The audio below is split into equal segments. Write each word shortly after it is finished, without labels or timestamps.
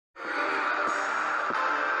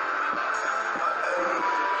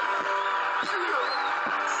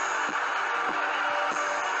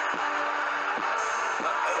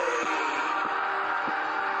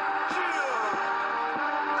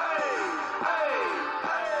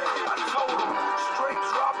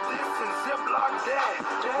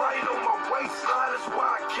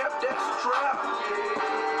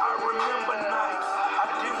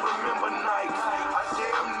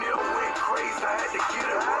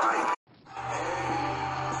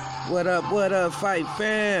What up, fight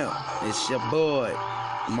fam? It's your boy,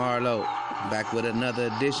 Marlo, back with another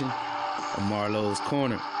edition of Marlo's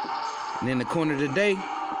Corner. And in the corner today,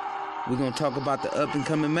 we're going to talk about the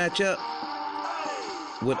up-and-coming matchup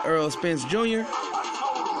with EARROL Spence Jr.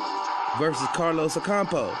 versus CARLOS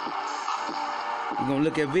OCAMPO. We're going to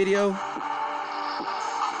look at video,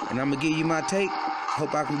 and I'm going to give you my take.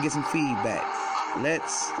 Hope I can get some feedback.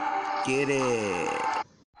 Let's get it.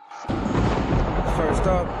 First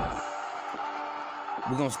off,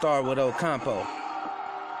 we're going to start with Ocampo,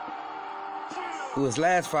 who his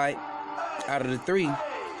last fight out of the 3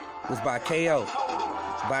 was by KO,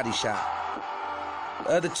 body shot. The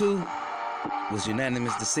other 2 was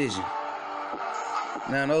unanimous decision.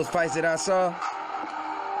 Now in those fights that I saw,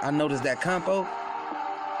 I noticed that Campo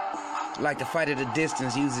liked to fight at a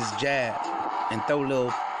distance, use his jab, and throw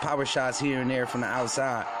little power shots here and there from the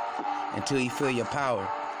outside until you feel your power.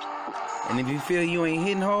 And if you feel you ain't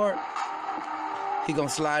hitting hard, he gonna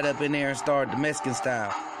slide up in there and start the Mexican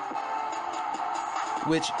style.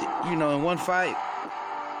 Which, you know, in one fight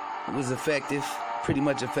was effective, pretty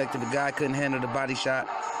much effective. The guy couldn't handle the body shot.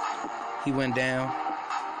 He went down.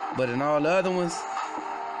 But in all the other ones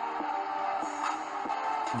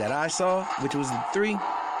that I saw, which was the 3,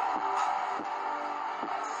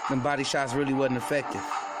 them body shots really wasn't effective.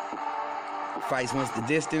 Fights went the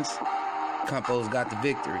distance. Campo's got the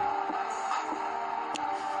victory.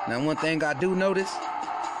 Now, one thing I do notice,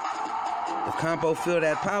 if Campo feel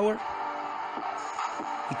that power,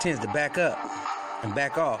 he tends to back up and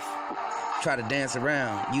back off, try to dance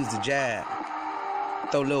around, use the jab,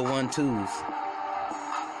 throw little 1-2s.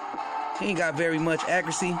 He ain't got very much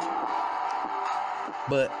accuracy,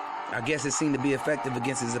 but I guess it seemed to be effective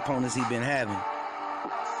against his opponents he been having.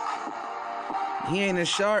 He ain't as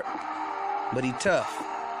sharp, but he tough.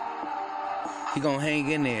 He gonna hang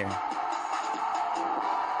in there.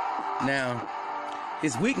 Now,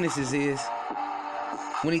 his weaknesses is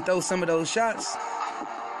when he throws some of those shots,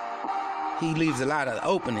 he leaves a lot of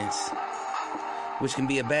openings, which can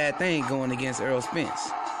be a bad thing going against EARROL Spence.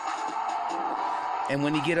 And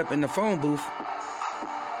when he get up in the phone booth,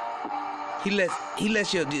 he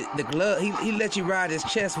lets you the glove. He lets you ride his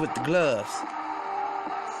chest with the gloves,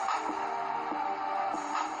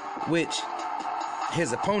 which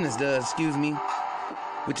his opponents does. Excuse me,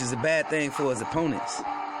 which is a bad thing for his opponents.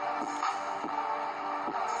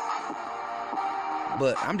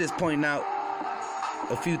 But I'm just pointing out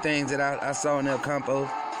a few things that I saw in Ocampo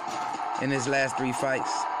in his last 3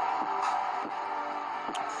 fights.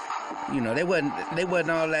 You know, they wasn't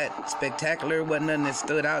all that spectacular. Wasn't nothing that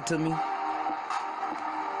stood out to me.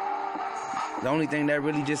 The only thing that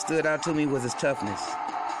really just stood out to me was his toughness.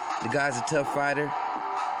 The guy's a tough fighter,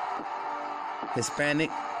 Hispanic,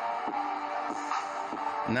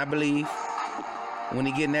 and I believe when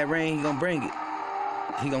he get in that ring, he gonna bring it.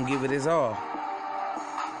 He gonna give it his all.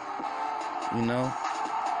 You know,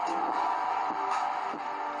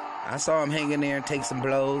 I saw him hang in there and take some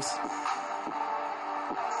blows.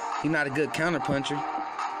 He's not a good counterpuncher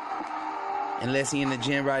unless he in the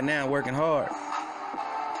gym right now working hard.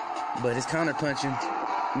 But his counterpunching,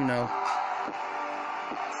 you know,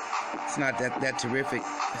 it's not that terrific.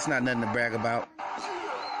 It's not nothing to brag about.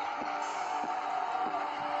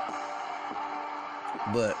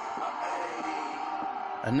 But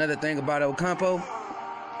another thing about Ocampo,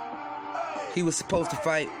 he was supposed to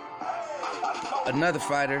fight another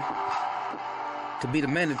fighter to be the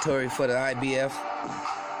mandatory for the IBF,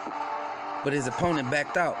 but his opponent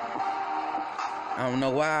backed out. I don't know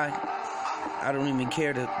why. I don't even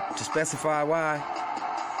care to specify why.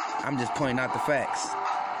 I'm just pointing out the facts.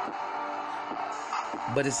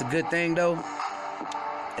 But it's a good thing, though,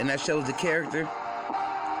 and that shows the character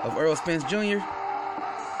of EARROL Spence Jr.,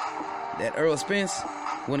 that EARROL Spence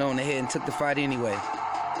went on ahead and took the fight anyway.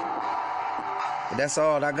 But that's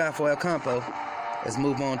all I got for Ocampo. Let's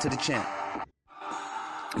move on to the champ.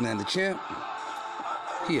 Now the champ,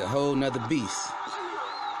 he a whole nother beast.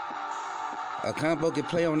 Ocampo can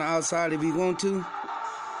play on the outside if he want to,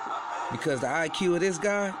 because the IQ of this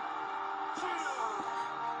guy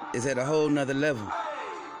is at a whole nother level.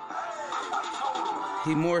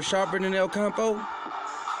 He more sharper than Ocampo,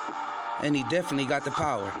 and he definitely got the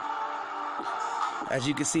power. As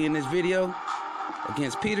you can see in this video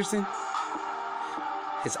against Peterson,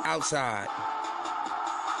 his outside.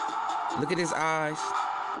 Look at his eyes.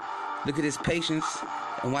 Look at his patience,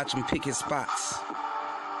 and watch him pick his spots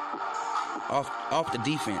off the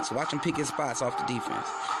defense. Watch him pick his spots off the defense.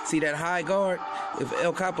 See that high guard? If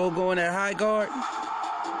Ocampo go in that high guard,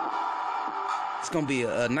 it's gonna be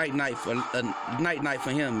a night for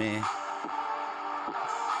him, man.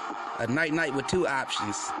 A night with 2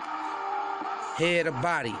 options. head or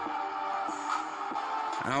body.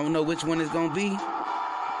 I don't know which one it's gonna be,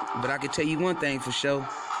 but I can tell you one thing for sure.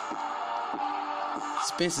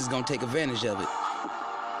 Spence is gonna take advantage of it.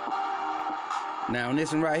 Now on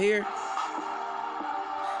this one right here,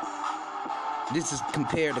 this is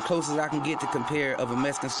compared, the closest I can get to compare of a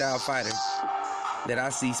Mexican style fighter that I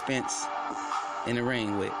see Spence in the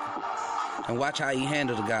ring with. And watch how he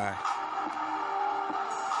handled the guy.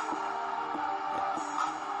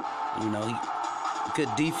 You know, he good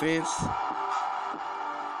defense.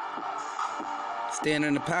 Stand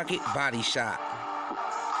in the pocket, body shot.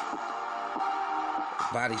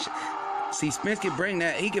 Body shot. See, Spence could bring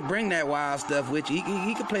that. He could bring that wild stuff with you.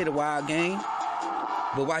 He could play the wild game.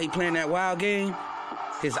 But while he playing that wild game,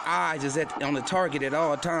 his eyes is on the target at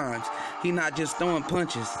all times. He not just throwing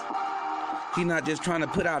punches. He not just trying to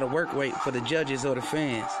put out a work rate for the judges or the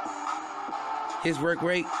fans. His work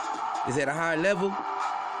rate is at a high level,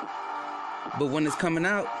 but when it's coming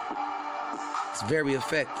out, it's very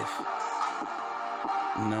effective.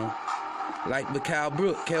 You know, like with Kell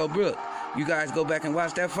Brook. You guys go back and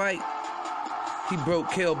watch that fight. He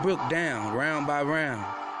broke Kell Brook down round by round.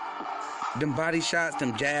 Them body shots,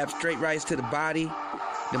 them jabs, straight rights to the body,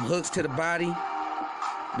 them hooks to the body,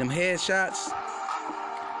 them head shots.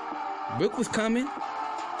 Brook was coming.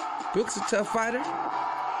 Brook's a tough fighter,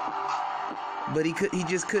 but he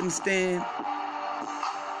just couldn't stand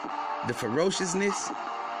the ferociousness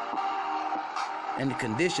and the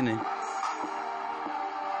conditioning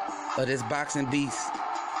of this boxing beast.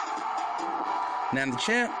 Now the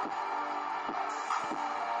champ,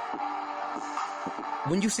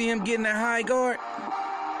 when you see him getting that high guard,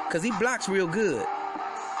 because he blocks real good,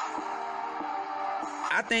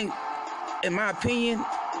 I think, in my opinion,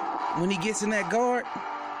 when he gets in that guard,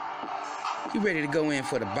 he ready to go in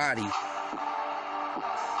for the body.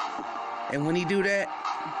 And when he do that,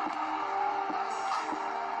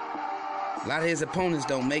 a lot of his opponents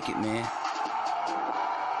don't make it, man.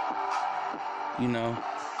 You know,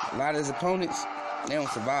 a lot of his opponents, they don't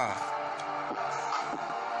survive.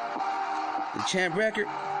 The champ record,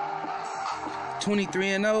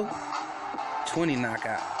 23-0, 20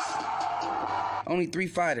 knockouts. Only 3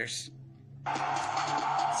 fighters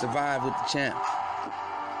survived with the champ.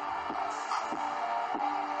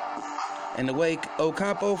 And the way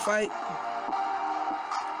Ocampo fight,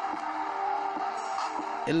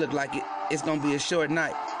 it looked like it's gonna be a short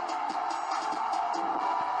night.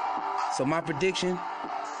 So my prediction,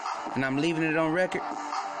 and I'm leaving it on record,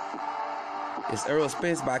 is EARROL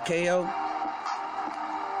Spence by KO.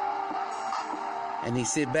 And he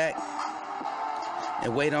sit back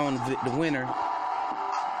and wait on the winner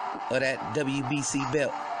of that WBC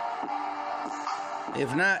belt.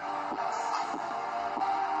 If not,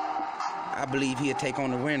 I believe he'll take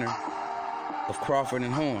on the winner of Crawford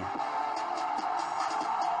and Horn.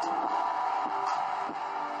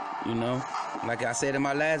 You know, like I said in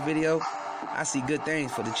my last video, I see good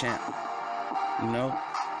things for the champ. You know,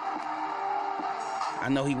 I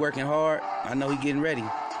know he working hard. I know he getting ready.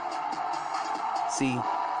 See,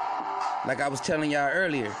 like I was telling y'all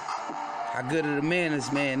earlier, how good of a man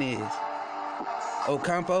this man is.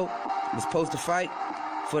 Ocampo was supposed to fight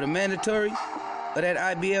for the mandatory of that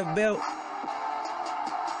IBF belt,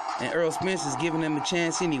 and EARROL Spence is giving him a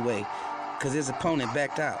chance anyway, because his opponent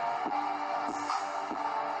backed out.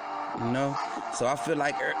 You know? So I feel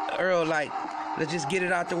like EARROL, like, let's just get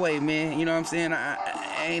it out the way, man. You know what I'm saying? I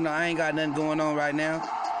ain't got nothing going on right now.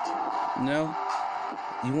 You know?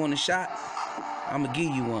 You want a shot? I'm gonna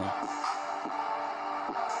give you one.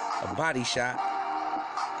 A body shot,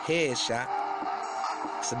 head shot.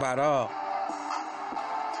 That's about all.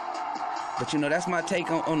 But you know, that's my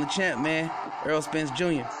take on the champ, man. EARROL Spence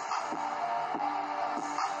Jr.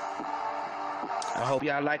 I hope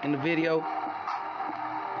y'all liking the video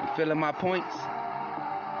and feeling my points,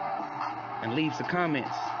 and leave some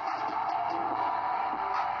comments.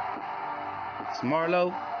 It's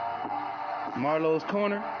Marlo's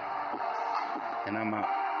Corner, and I'm out.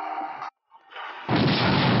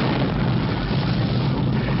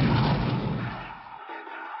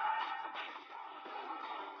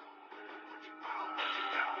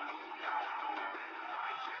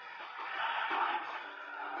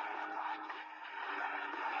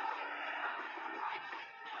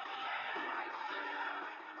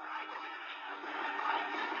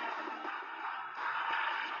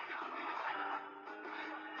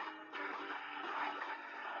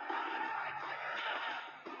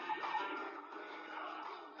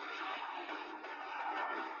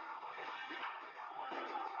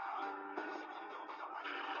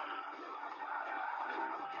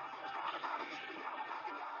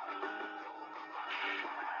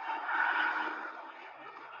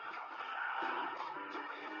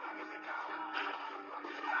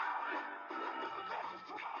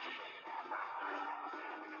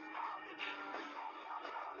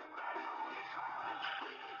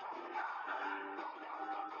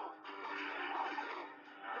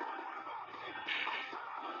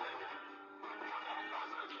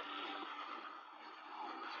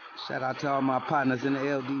 Shout out to all my partners in the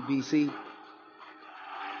LDBC.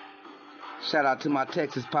 Shout out to my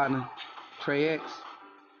Texas partner, Trey X.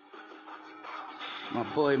 My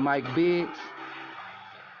boy Mike Biggs.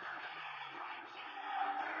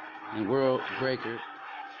 And World Breaker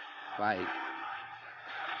Fight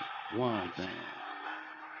One thing.